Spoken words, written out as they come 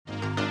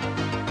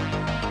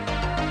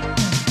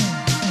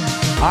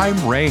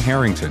I'm Ray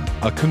Harrington,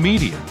 a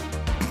comedian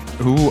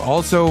who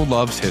also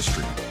loves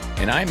history.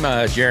 And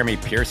I'm Jeremy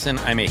Pearson.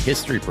 I'm a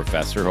history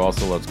professor who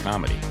also loves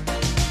comedy.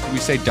 We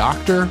say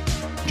Dr.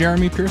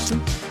 Jeremy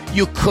Pearson?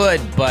 You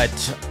could, but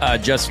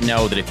just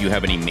know that if you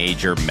have any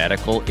major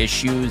medical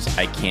issues,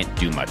 I can't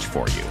do much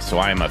for you. So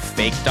I'm a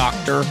fake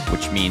doctor,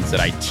 which means that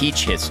I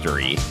teach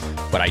history,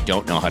 but I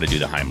don't know how to do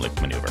the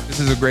Heimlich maneuver. This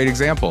is a great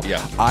example.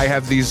 Yeah. I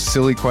have these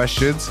silly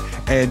questions,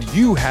 and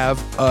you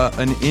have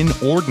an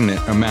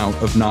inordinate amount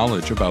of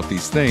knowledge about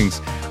these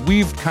things.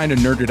 We've kind of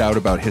nerded out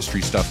about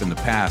history stuff in the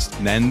past,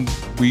 and then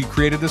we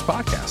created this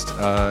podcast.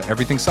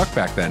 Everything sucked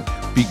back then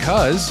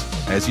because,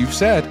 as you've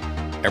said,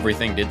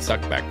 everything did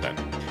suck back then.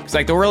 It's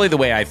like the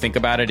way I think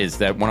about it is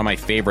that one of my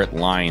favorite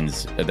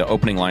lines, the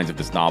opening lines of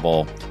this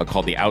novel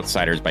called The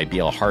Outsiders by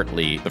B.L.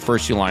 Hartley, the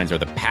first two lines are,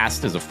 "The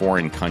past is a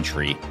foreign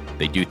country.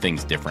 They do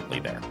things differently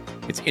there."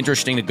 It's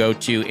interesting to go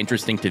to,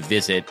 interesting to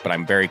visit, but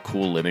I'm very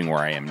cool living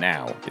where I am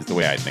now, is the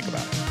way I think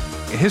about it.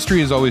 History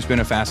has always been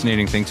a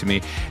fascinating thing to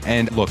me.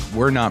 And look,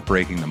 we're not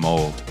breaking the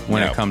mold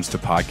when it comes to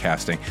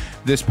podcasting.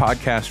 This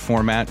podcast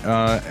format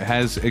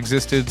has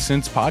existed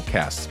since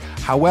podcasts.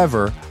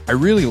 However, I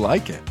really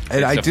like it.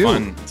 And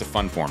It's a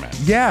fun format.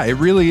 Yeah, it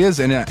really is.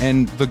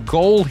 And the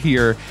goal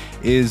here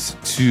is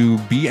to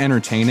be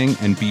entertaining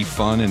and be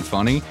fun and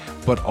funny,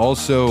 but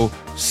also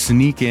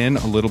sneak in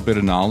a little bit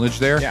of knowledge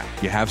there. Yeah.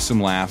 You have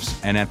some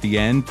laughs, and at the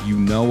end, you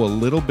know a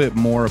little bit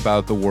more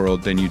about the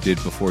world than you did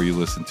before you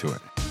listened to it.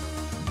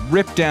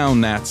 Rip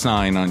down that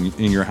sign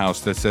in your house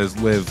that says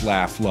live,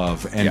 laugh,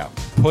 love, and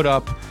put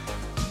up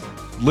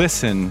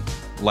listen,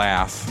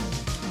 laugh,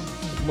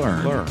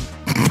 learn.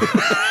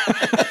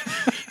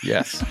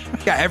 Yes.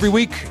 Yeah, every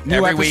week,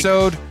 new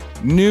episode,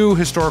 new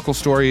historical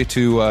story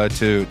to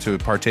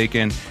partake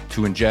in,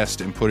 to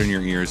ingest and put in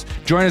your ears.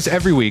 Join us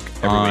every week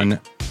on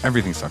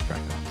Everything Sucked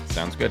Back Then.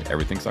 Sounds good.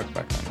 Everything sucked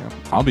back then. Yeah.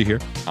 I'll be here.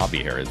 I'll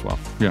be here as well.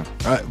 Yeah.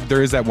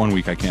 There is that one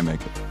week I can't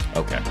make it.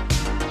 Okay.